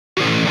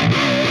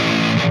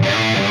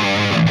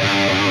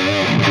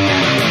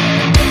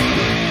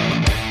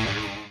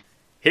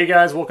Hey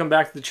guys, welcome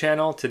back to the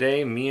channel.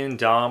 Today, me and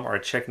Dom are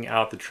checking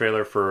out the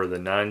trailer for The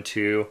Nun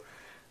 2.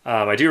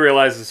 I do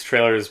realize this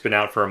trailer has been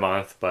out for a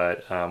month,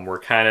 but we're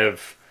kind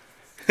of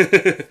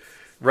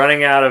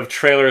running out of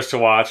trailers to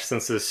watch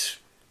since this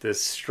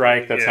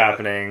strike that's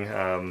happening.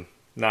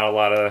 Not a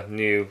lot of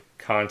new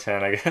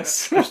content, I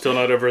guess. I'm still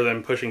not over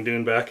them pushing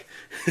Dune back.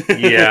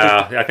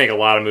 Yeah, I think a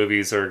lot of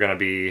movies are going to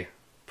be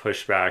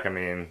pushed back. I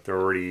mean,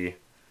 they're already,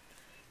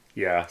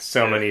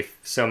 so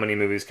many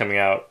movies coming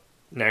out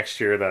next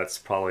year that's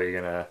probably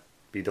gonna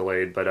be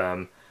delayed. But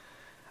I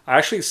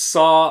actually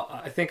saw,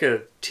 I think,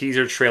 a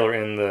teaser trailer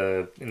in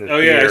the oh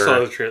theater, yeah, I saw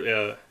the trailer.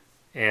 Yeah,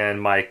 and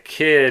my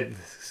kid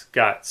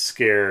got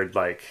scared.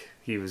 Like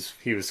he was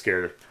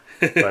scared.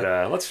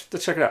 But let's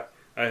check it out.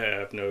 I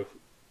have no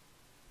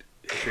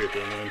history with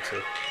them,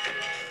 so.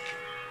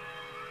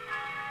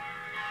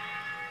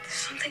 There's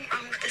something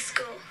wrong with the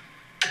school.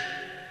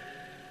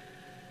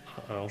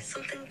 Uh-oh.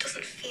 Something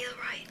doesn't feel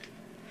right.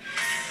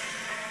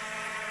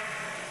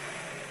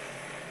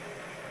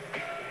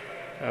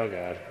 Oh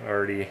god,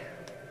 already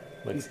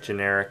looks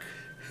generic.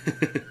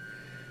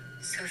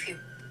 Sophie,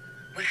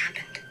 what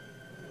happened?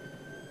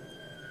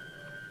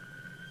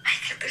 I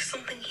think there's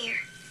something here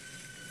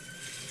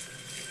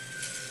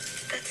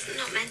that's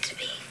not meant to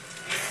be.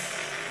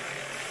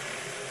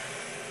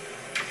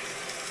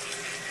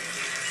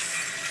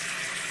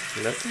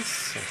 Let me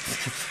see.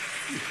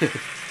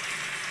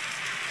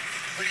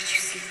 What did you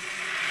see?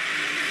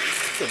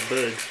 It's a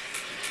bug.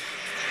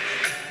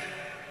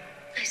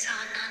 I saw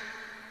a nun.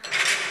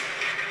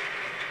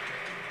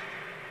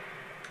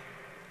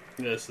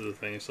 Yeah, this is the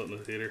thing. It's not in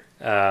the theater.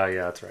 Yeah,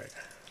 that's right.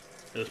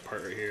 This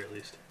part right here, at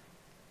least.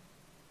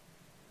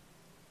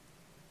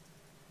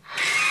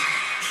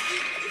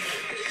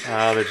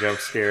 Ah, the jump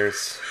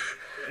scares.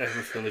 I have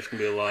a feeling there's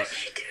gonna be a lot. What did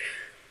she do?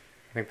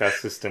 I think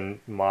that's just a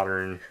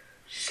modern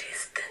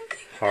She's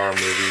tending. horror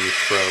movie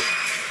trope.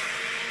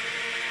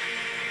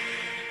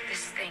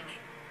 This thing.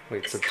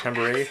 Wait,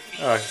 September 8th?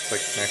 Oh, it's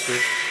like next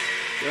week.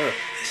 Yeah.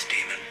 This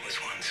demon was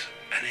once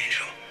an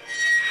angel.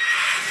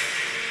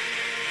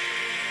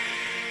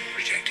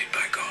 Rejected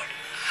by God.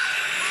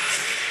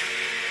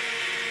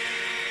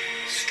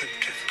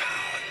 Stripped of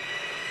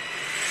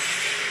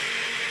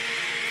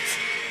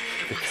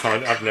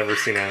power. I've never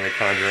seen any of The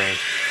Conjuring.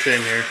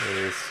 Same here. It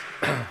is.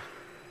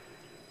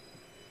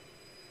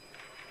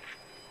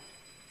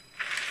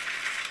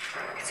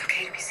 It's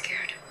okay to be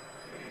scared.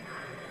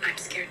 I'm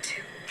scared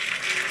too.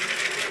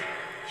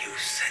 You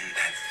send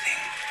that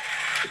thing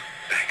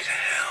back to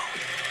hell.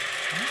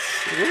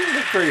 It doesn't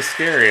look very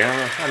scary.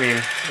 I mean,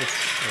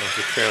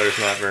 the trailer's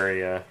not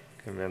very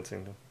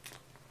convincing.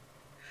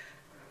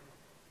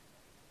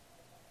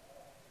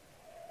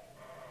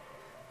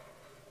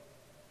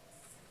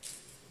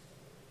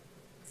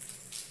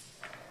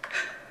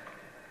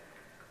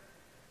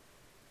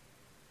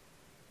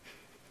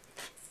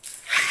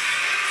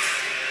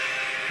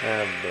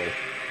 Oh boy.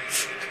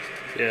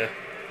 Yeah,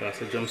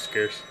 lots of jump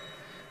scares.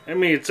 I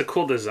mean, it's a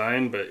cool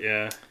design, but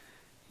yeah.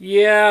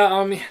 Yeah,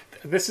 I mean,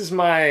 this is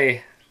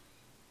my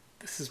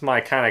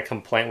kind of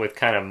complaint with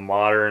kind of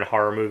modern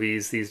horror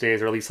movies these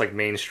days, or at least like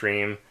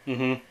mainstream.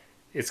 Mm-hmm.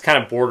 It's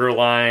kind of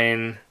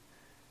borderline.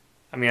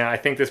 I mean, I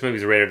think this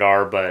movie's rated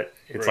R, but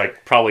it's Right.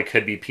 like probably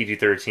could be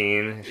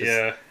PG-13.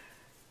 Yeah.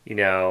 You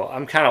know,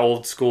 I'm kind of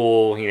old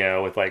school, you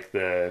know, with like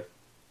the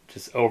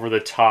just over the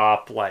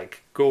top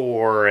like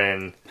gore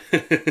and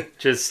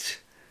just,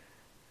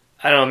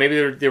 I don't know,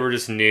 maybe they were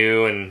just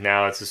new and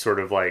now it's just sort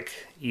of like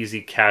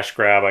easy cash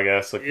grab, I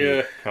guess. Like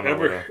Yeah.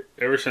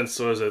 Ever since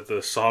the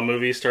Saw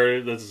movie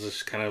started, that's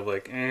just kind of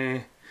like,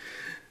 eh.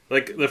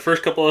 Like the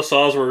first couple of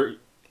Saws were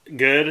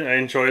good. I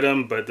enjoyed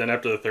them, but then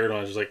after the third one,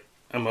 I was just like,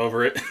 I'm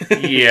over it.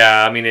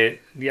 Yeah, I mean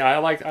I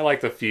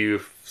liked a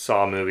few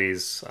Saw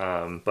movies,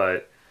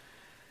 but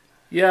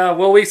yeah,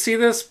 will we see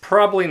this?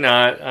 Probably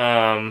not.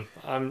 I'm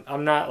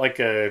not like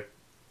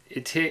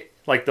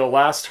like the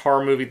last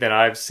horror movie that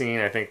I've seen.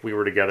 I think we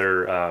were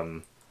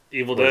together.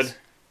 Evil Dead.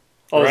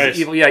 Oh, Rise.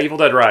 Evil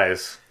Dead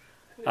Rise.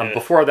 Yeah.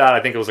 Before that,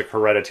 I think it was like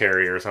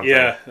Hereditary or something.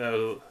 Yeah, that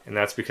was, and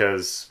that's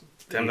because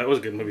damn, that was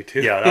a good movie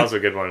too. yeah, that was a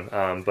good one.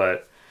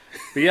 But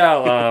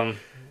yeah,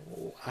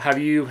 have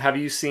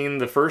you seen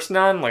the first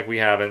Nun? Like we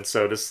haven't.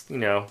 So just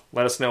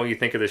let us know what you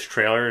think of this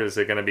trailer. Is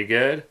it going to be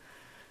good?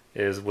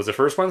 Was the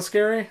first one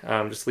scary?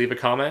 Just leave a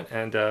comment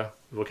and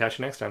we'll catch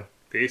you next time.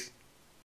 Peace.